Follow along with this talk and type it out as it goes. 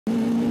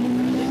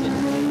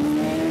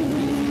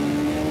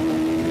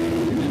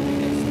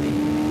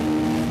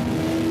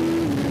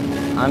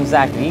I'm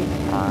Zach Veach.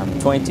 I'm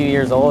 22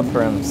 years old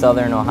from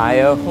Southern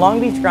Ohio. Long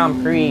Beach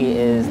Grand Prix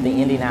is the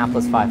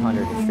Indianapolis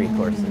 500 of street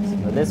courses.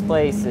 This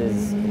place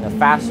is the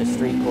fastest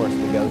street course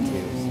to go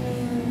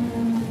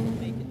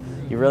to.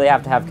 You really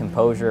have to have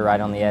composure right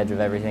on the edge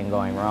of everything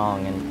going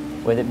wrong,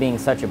 and with it being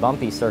such a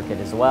bumpy circuit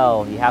as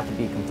well, you have to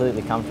be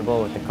completely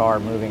comfortable with the car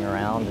moving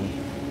around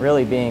and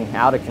really being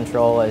out of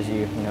control as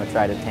you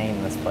try to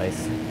tame this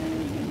place.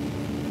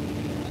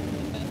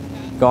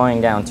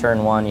 Going down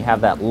turn one, you have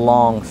that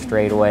long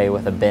straightaway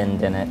with a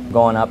bend in it,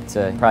 going up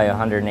to probably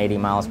 180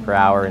 miles per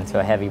hour into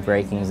a heavy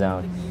braking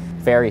zone.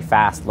 Very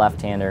fast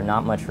left-hander,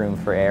 not much room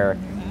for error.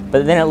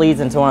 But then it leads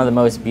into one of the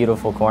most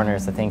beautiful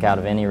corners, I think, out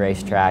of any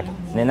racetrack.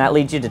 And then that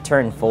leads you to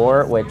turn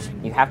four, which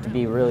you have to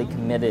be really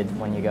committed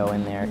when you go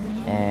in there.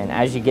 And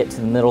as you get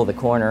to the middle of the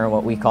corner,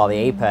 what we call the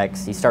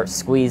apex, you start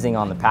squeezing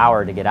on the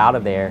power to get out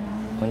of there.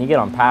 When you get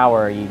on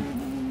power, you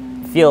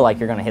feel like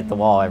you're going to hit the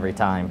wall every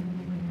time.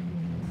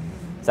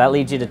 So that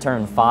leads you to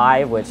turn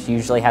five, which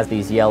usually has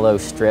these yellow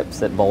strips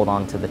that bolt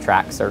onto the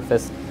track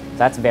surface. So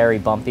that's very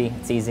bumpy.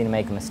 It's easy to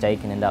make a mistake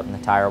and end up in the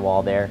tire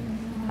wall there.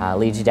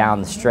 Leads you down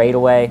the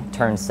straightaway,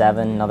 turn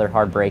seven, another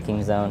hard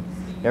braking zone.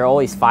 You're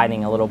always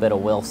fighting a little bit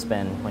of wheel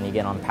spin when you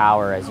get on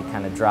power as you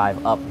kind of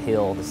drive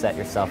uphill to set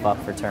yourself up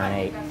for turn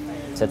eight.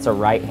 So it's a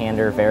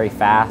right-hander, very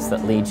fast,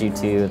 that leads you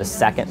to the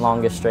second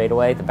longest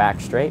straightaway, the back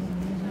straight.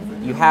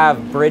 You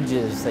have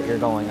bridges that you're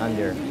going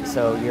under,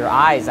 so your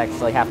eyes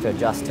actually have to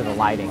adjust to the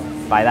lighting.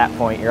 By that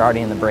point, you're already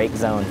in the brake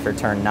zone for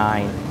turn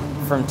nine.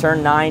 From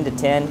turn 9 to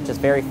 10,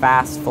 just very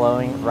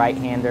fast-flowing,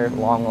 right-hander,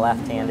 long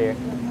left-hander.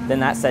 Then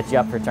that sets you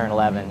up for turn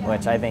 11,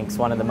 which I think is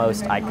one of the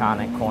most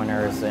iconic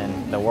corners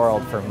in the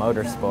world for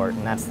motorsport,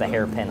 and that's the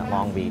hairpin at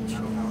Long Beach.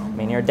 I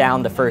mean, you're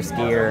down to first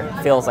gear,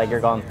 it feels like you're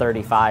going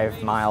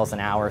 35 miles an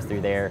hour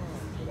through there.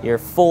 You're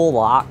full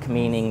lock,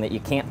 meaning that you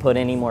can't put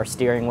any more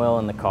steering wheel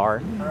in the car,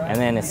 and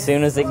then as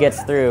soon as it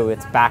gets through,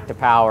 it's back to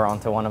power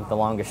onto one of the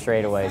longest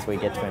straightaways we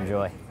get to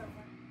enjoy.